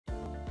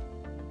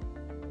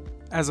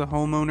As a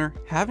homeowner,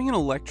 having an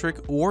electric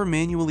or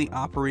manually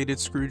operated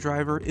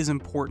screwdriver is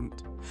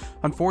important.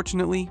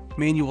 Unfortunately,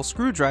 manual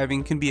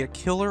screwdriving can be a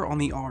killer on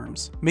the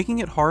arms, making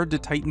it hard to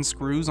tighten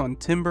screws on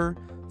timber,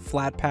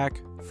 flat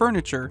pack,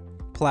 furniture,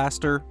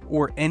 plaster,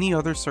 or any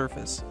other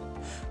surface.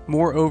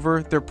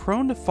 Moreover, they're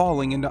prone to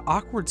falling into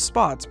awkward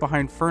spots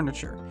behind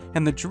furniture,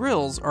 and the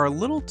drills are a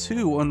little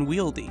too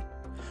unwieldy.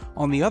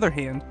 On the other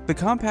hand, the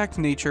compact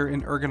nature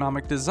and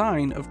ergonomic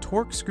design of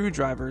Torx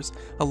screwdrivers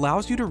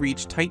allows you to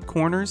reach tight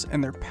corners,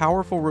 and their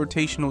powerful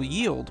rotational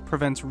yield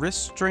prevents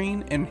wrist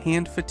strain and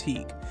hand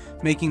fatigue,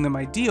 making them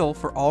ideal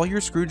for all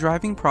your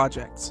screwdriving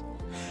projects.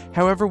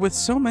 However, with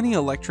so many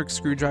electric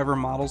screwdriver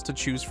models to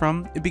choose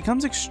from, it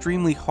becomes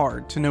extremely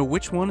hard to know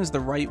which one is the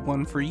right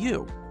one for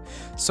you.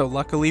 So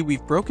luckily,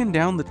 we've broken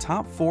down the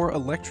top 4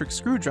 electric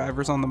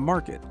screwdrivers on the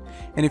market,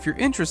 and if you're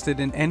interested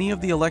in any of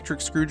the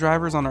electric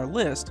screwdrivers on our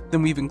list,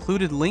 then we've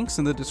included links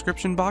in the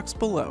description box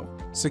below.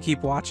 So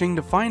keep watching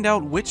to find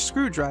out which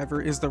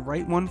screwdriver is the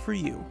right one for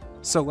you.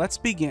 So let's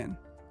begin.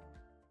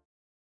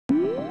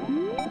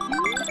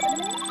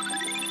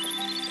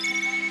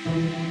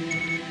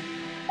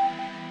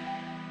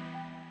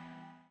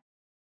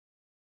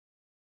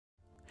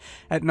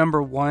 At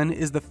number 1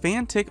 is the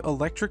Fantic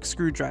electric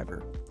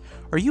screwdriver.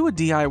 Are you a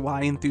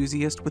DIY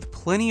enthusiast with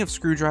plenty of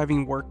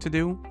screwdriving work to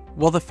do?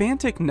 Well, the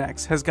Fantic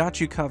Nex has got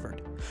you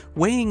covered.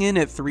 Weighing in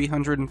at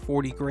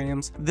 340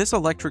 grams, this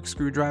electric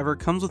screwdriver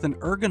comes with an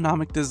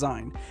ergonomic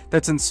design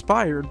that's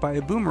inspired by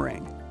a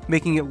boomerang,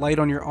 making it light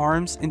on your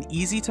arms and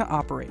easy to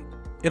operate.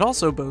 It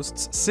also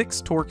boasts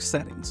 6 torque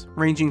settings,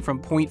 ranging from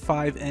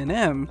 0.5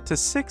 Nm to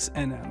 6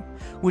 Nm,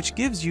 which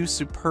gives you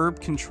superb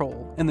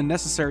control and the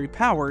necessary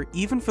power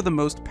even for the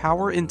most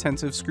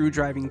power-intensive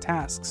screwdriving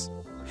tasks.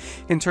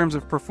 In terms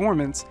of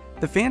performance,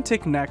 the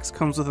Fantic Nex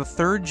comes with a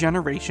 3rd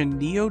generation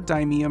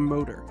neodymium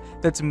motor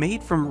that's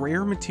made from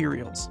rare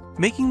materials,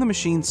 making the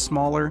machine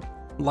smaller,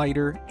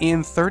 lighter,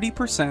 and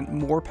 30%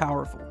 more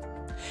powerful.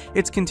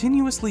 Its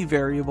continuously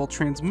variable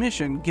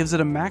transmission gives it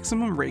a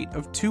maximum rate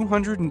of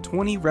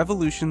 220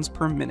 revolutions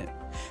per minute,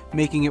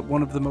 making it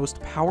one of the most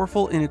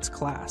powerful in its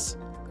class.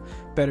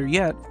 Better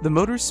yet, the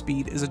motor's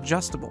speed is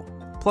adjustable.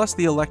 Plus,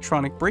 the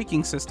electronic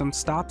braking system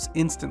stops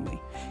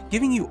instantly,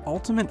 giving you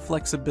ultimate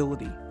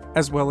flexibility,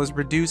 as well as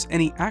reduce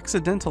any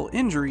accidental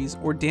injuries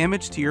or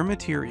damage to your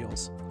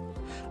materials.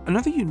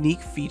 Another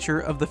unique feature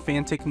of the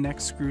Fantic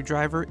Nex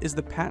screwdriver is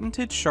the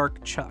patented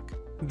shark chuck.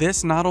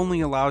 This not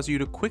only allows you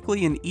to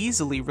quickly and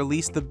easily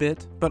release the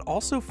bit, but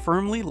also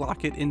firmly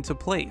lock it into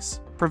place,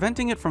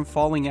 preventing it from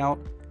falling out,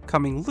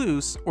 coming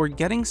loose, or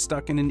getting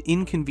stuck in an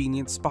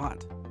inconvenient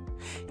spot.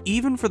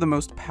 Even for the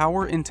most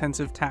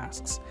power-intensive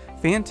tasks,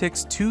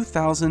 Fantic's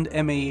 2000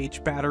 mAh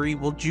battery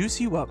will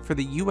juice you up for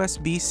the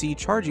USB-C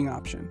charging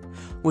option,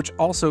 which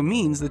also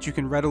means that you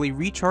can readily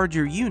recharge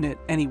your unit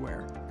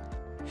anywhere.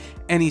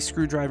 Any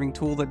screwdriving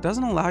tool that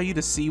doesn't allow you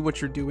to see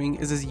what you're doing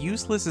is as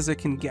useless as it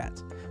can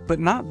get, but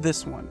not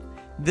this one.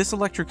 This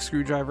electric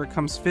screwdriver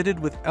comes fitted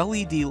with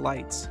LED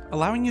lights,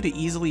 allowing you to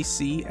easily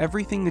see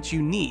everything that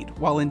you need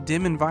while in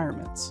dim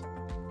environments.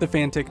 The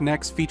Fantic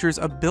Nex features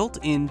a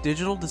built-in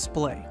digital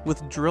display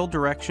with drill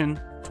direction,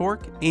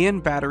 torque,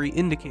 and battery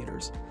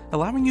indicators,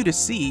 allowing you to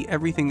see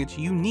everything that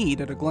you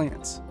need at a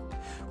glance.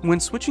 When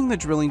switching the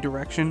drilling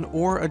direction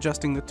or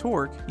adjusting the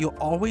torque, you'll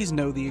always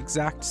know the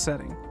exact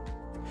setting.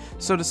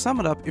 So to sum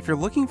it up, if you're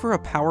looking for a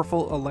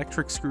powerful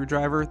electric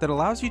screwdriver that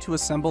allows you to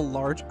assemble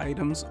large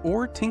items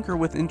or tinker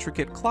with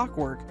intricate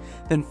clockwork,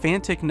 then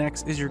Fantic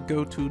Nex is your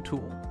go-to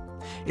tool.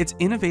 Its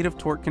innovative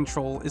torque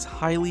control is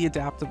highly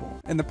adaptable,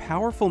 and the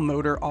powerful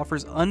motor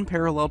offers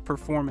unparalleled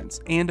performance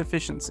and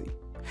efficiency.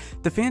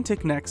 The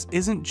Fantic Nex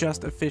isn't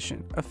just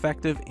efficient,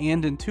 effective,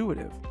 and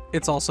intuitive,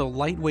 it's also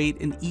lightweight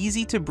and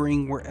easy to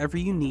bring wherever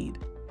you need.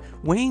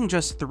 Weighing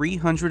just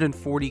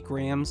 340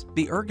 grams,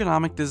 the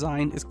ergonomic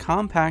design is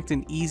compact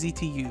and easy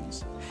to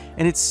use,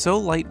 and it's so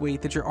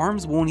lightweight that your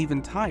arms won't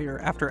even tire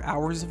after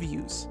hours of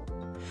use.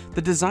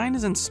 The design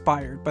is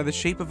inspired by the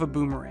shape of a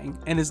boomerang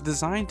and is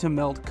designed to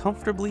meld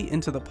comfortably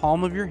into the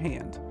palm of your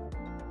hand.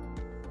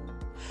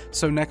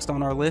 So next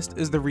on our list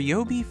is the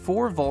Ryobi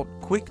 4V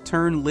Quick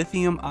Turn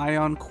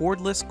Lithium-Ion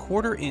Cordless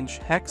 1/4-inch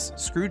Hex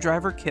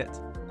Screwdriver Kit.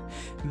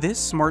 This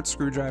smart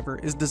screwdriver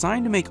is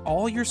designed to make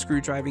all your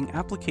screwdriving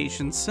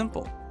applications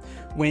simple.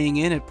 Weighing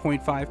in at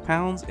 0.5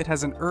 pounds, it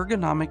has an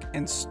ergonomic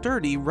and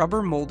sturdy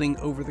rubber molding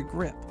over the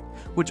grip,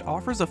 which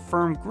offers a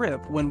firm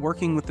grip when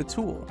working with the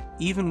tool,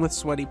 even with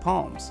sweaty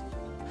palms.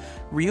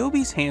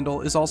 Ryobi's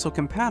handle is also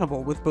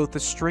compatible with both the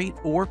straight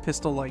or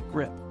pistol-like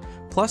grip,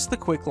 plus the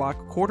Quick Lock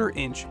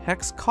 1/4-inch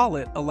hex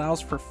collet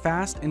allows for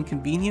fast and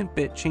convenient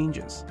bit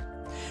changes.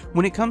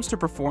 When it comes to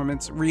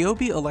performance,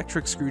 Ryobi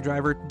electric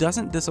screwdriver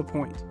doesn't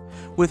disappoint.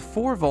 With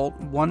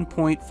 4V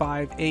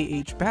 1.5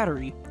 Ah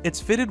battery,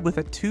 it's fitted with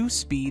a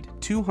 2-speed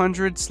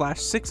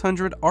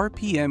 200/600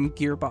 RPM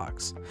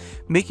gearbox,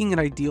 making it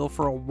ideal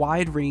for a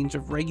wide range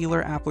of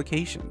regular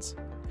applications.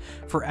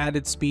 For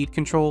added speed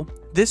control,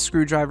 this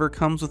screwdriver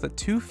comes with a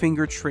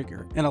 2-finger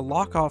trigger and a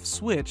lock-off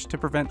switch to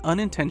prevent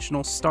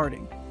unintentional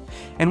starting.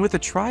 And with the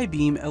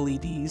tri-beam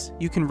LEDs,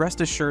 you can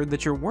rest assured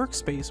that your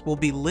workspace will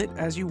be lit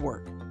as you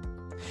work.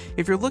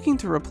 If you're looking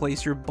to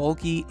replace your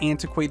bulky,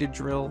 antiquated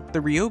drill, the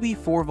Ryobi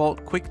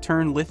 4V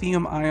quick-turn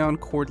lithium-ion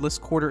cordless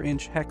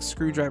 1/4" hex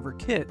screwdriver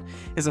kit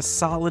is a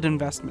solid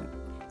investment.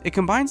 It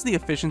combines the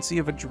efficiency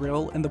of a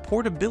drill and the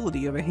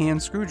portability of a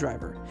hand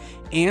screwdriver,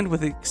 and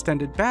with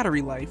extended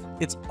battery life,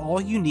 it's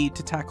all you need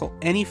to tackle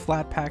any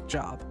flat pack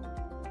job.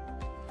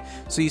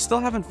 So you still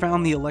haven't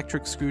found the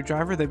electric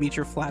screwdriver that meets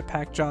your flat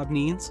pack job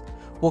needs?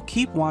 Well,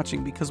 keep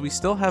watching because we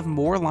still have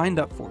more lined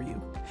up for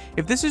you.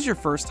 If this is your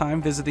first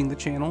time visiting the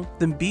channel,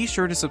 then be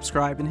sure to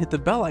subscribe and hit the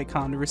bell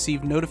icon to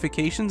receive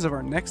notifications of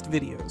our next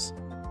videos.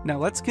 Now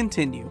let's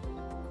continue.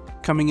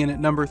 Coming in at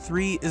number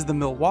 3 is the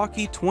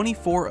Milwaukee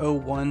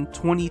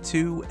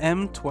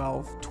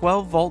 2401-22M12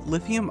 12V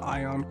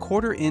lithium-ion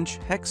 1/4"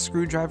 hex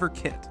screwdriver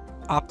kit.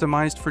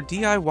 Optimized for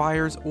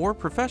DIYers or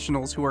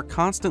professionals who are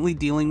constantly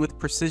dealing with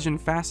precision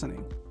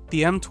fastening.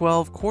 The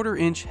M12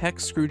 1/4"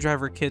 hex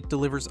screwdriver kit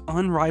delivers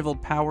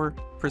unrivaled power,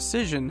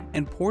 precision,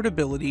 and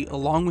portability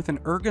along with an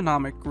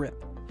ergonomic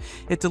grip.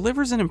 It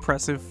delivers an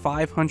impressive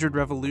 500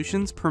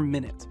 revolutions per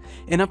minute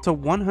and up to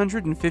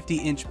 150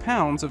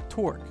 inch-pounds of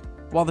torque,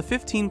 while the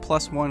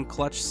 15+1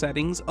 clutch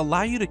settings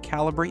allow you to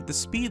calibrate the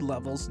speed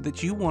levels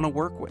that you want to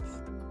work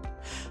with.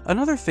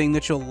 Another thing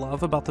that you'll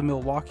love about the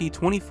Milwaukee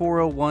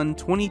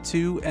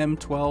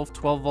 2401-22M12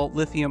 12V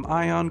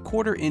lithium-ion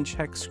 1/4"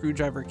 hex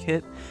screwdriver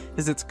kit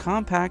is its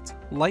compact,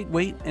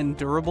 lightweight, and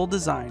durable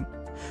design.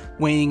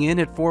 Weighing in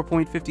at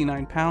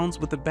 4.59 pounds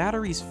with the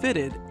batteries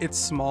fitted, it's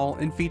small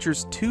and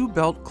features 2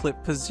 belt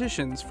clip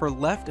positions for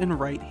left and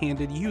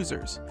right-handed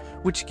users,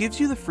 which gives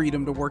you the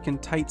freedom to work in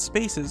tight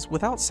spaces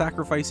without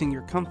sacrificing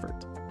your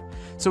comfort.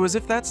 So as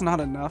if that's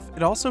not enough,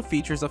 it also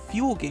features a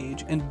fuel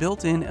gauge and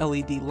built-in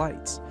LED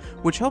lights,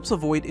 which helps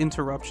avoid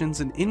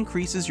interruptions and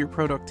increases your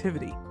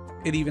productivity.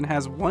 It even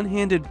has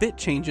one-handed bit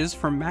changes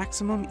for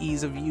maximum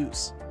ease of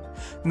use.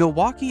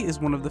 Milwaukee is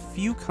one of the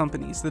few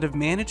companies that have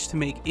managed to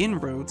make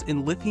inroads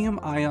in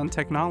lithium-ion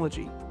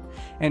technology.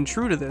 And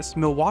true to this,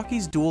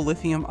 Milwaukee's dual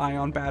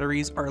lithium-ion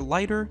batteries are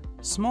lighter,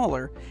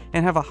 smaller,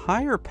 and have a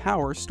higher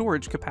power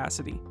storage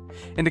capacity.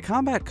 And to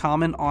combat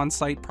common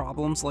on-site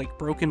problems like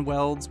broken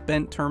welds,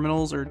 bent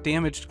terminals, or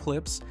damaged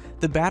clips,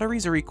 the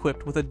batteries are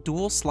equipped with a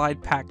dual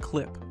slide pack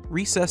clip,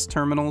 recessed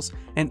terminals,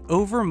 and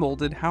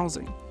over-molded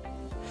housing.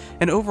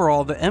 And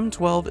overall, the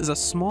M12 is a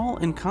small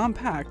and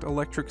compact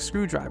electric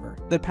screwdriver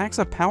that packs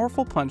a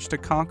powerful punch to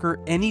conquer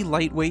any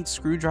lightweight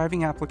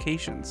screwdriving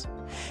applications.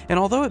 And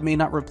although it may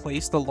not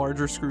replace the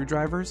larger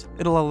screwdrivers,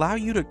 it'll allow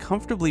you to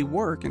comfortably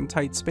work in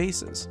tight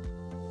spaces.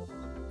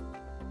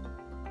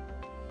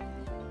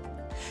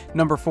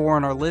 Number 4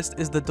 on our list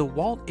is the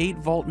DeWalt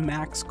 8V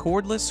Max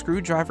cordless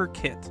screwdriver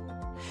kit.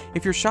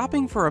 If you're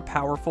shopping for a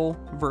powerful,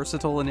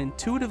 versatile, and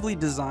intuitively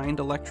designed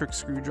electric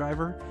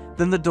screwdriver,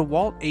 then the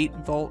DeWalt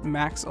 8V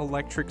Max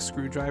electric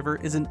screwdriver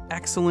is an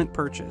excellent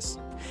purchase.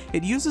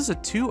 It uses a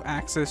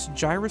 2-axis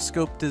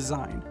gyroscope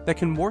design that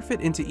can morph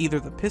it into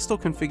either the pistol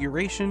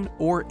configuration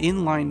or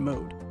inline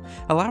mode,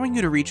 allowing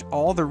you to reach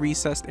all the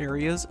recessed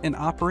areas and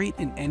operate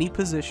in any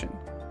position.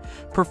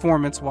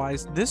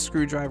 Performance-wise, this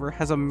screwdriver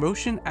has a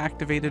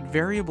motion-activated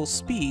variable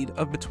speed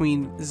of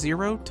between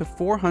 0 to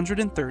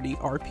 430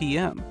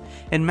 RPM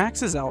and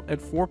maxes out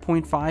at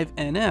 4.5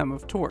 Nm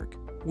of torque,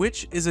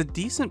 which is a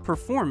decent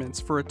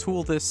performance for a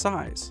tool this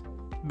size.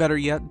 Better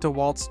yet,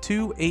 DeWalt's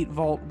 2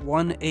 8V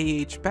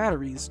 1Ah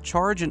batteries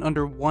charge in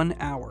under 1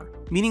 hour,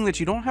 meaning that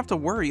you don't have to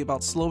worry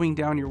about slowing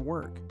down your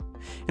work.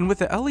 And with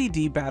the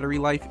LED battery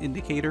life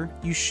indicator,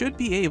 you should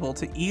be able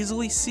to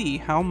easily see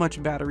how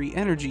much battery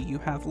energy you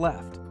have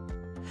left.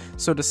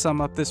 So to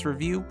sum up this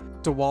review,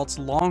 DeWalt's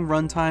long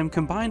runtime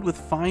combined with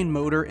fine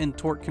motor and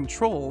torque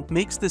control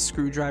makes this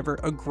screwdriver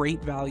a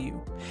great value.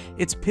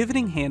 Its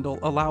pivoting handle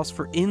allows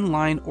for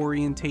inline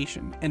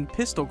orientation and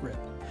pistol grip,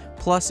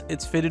 plus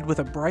it's fitted with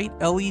a bright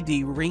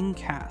LED ring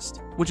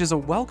cast, which is a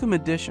welcome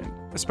addition,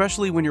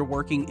 especially when you're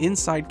working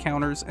inside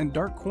counters and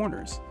dark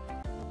corners.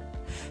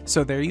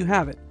 So there you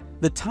have it,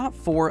 the top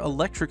 4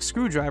 electric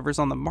screwdrivers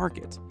on the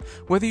market.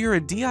 Whether you're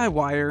a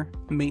DIYer,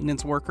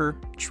 maintenance worker,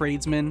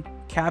 tradesman,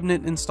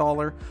 cabinet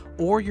installer,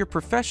 or your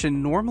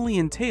profession normally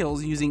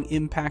entails using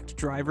impact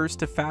drivers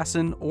to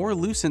fasten or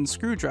loosen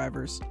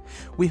screwdrivers,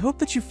 we hope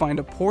that you find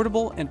a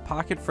portable and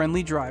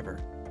pocket-friendly driver.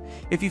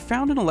 If you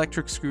found an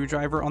electric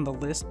screwdriver on the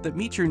list that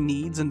meets your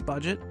needs and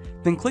budget,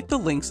 then click the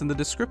links in the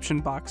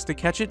description box to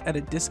catch it at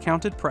a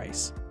discounted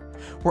price.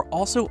 We're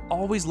also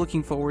always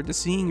looking forward to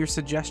seeing your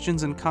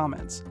suggestions and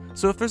comments,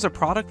 so if there's a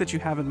product that you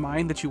have in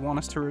mind that you want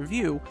us to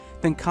review,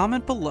 then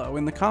comment below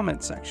in the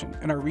comment section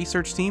and our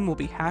research team will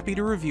be happy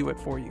to review it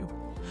for you.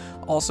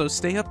 Also,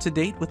 stay up to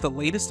date with the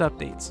latest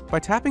updates by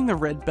tapping the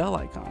red bell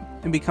icon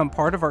and become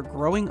part of our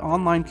growing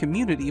online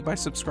community by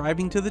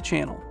subscribing to the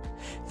channel.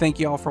 Thank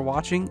you all for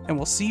watching, and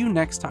we'll see you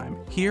next time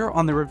here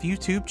on the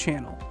ReviewTube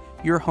channel,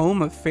 your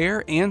home of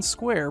fair and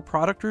square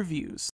product reviews.